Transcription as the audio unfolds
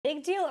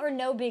Big deal or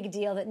no big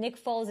deal that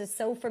Nick Foles is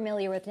so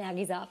familiar with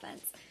Nagy's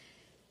offense?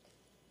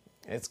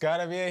 It's got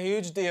to be a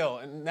huge deal.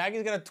 And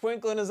Nagy's got a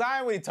twinkle in his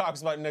eye when he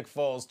talks about Nick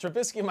Foles.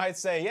 Trubisky might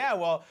say, yeah,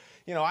 well,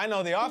 I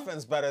know the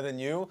offense better than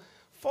you.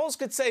 Foles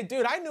could say,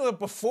 dude, I knew it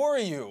before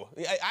you.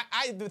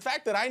 The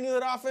fact that I knew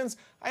that offense,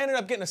 I ended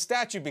up getting a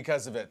statue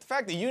because of it. The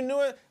fact that you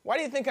knew it, why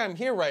do you think I'm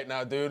here right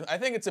now, dude? I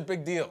think it's a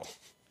big deal.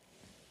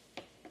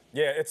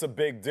 Yeah, it's a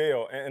big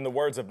deal. In the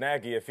words of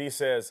Nagy, if he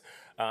says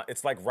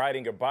it's like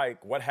riding a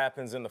bike, what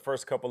happens in the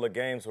first couple of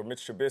games where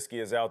Mitch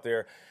Trubisky is out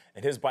there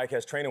and his bike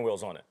has training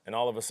wheels on it? And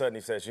all of a sudden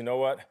he says, you know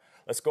what?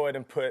 Let's go ahead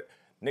and put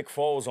Nick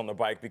Foles on the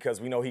bike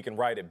because we know he can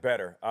ride it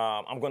better.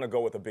 I'm going to go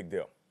with a big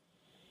deal.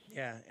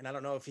 Yeah, and I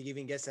don't know if he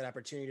even gets that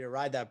opportunity to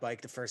ride that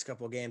bike the first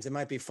couple of games. It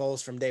might be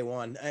Foles from day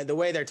one. The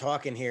way they're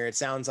talking here, it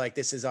sounds like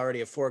this is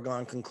already a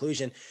foregone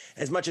conclusion.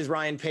 As much as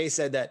Ryan Pace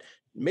said that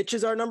Mitch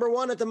is our number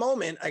one at the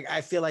moment, I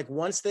feel like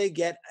once they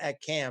get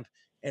at camp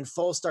and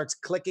Foles starts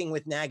clicking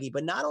with Nagy,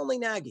 but not only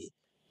Nagy,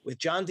 with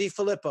John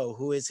DeFilippo,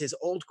 who is his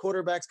old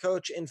quarterbacks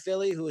coach in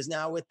Philly, who is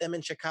now with them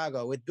in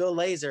Chicago, with Bill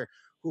Lazor,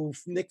 who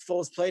Nick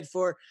Foles played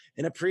for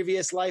in a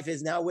previous life,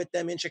 is now with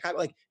them in Chicago.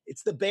 Like,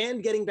 it's the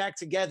band getting back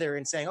together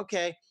and saying,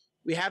 okay,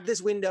 we have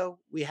this window,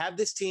 we have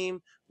this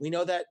team. We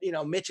know that,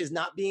 Mitch is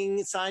not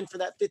being signed for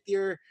that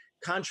 5th-year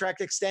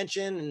contract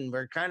extension, and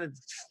we're kind of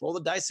roll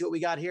the dice, see what we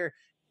got here.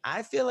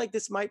 I feel like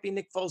this might be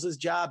Nick Foles'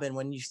 job. And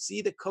when you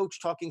see the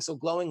coach talking so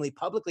glowingly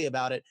publicly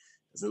about it,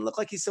 doesn't look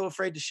like he's so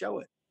afraid to show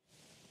it.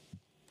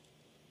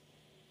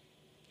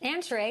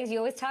 And Schrager, you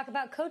always talk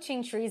about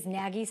coaching trees.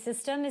 Nagy's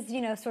system is,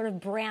 sort of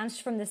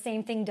branched from the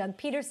same thing Doug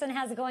Peterson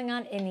has going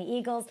on in the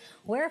Eagles,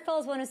 where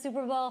Foles won a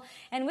Super Bowl.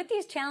 And with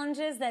these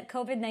challenges that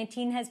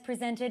COVID-19 has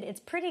presented, it's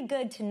pretty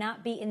good to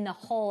not be in the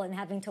hole and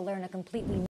having to learn a completely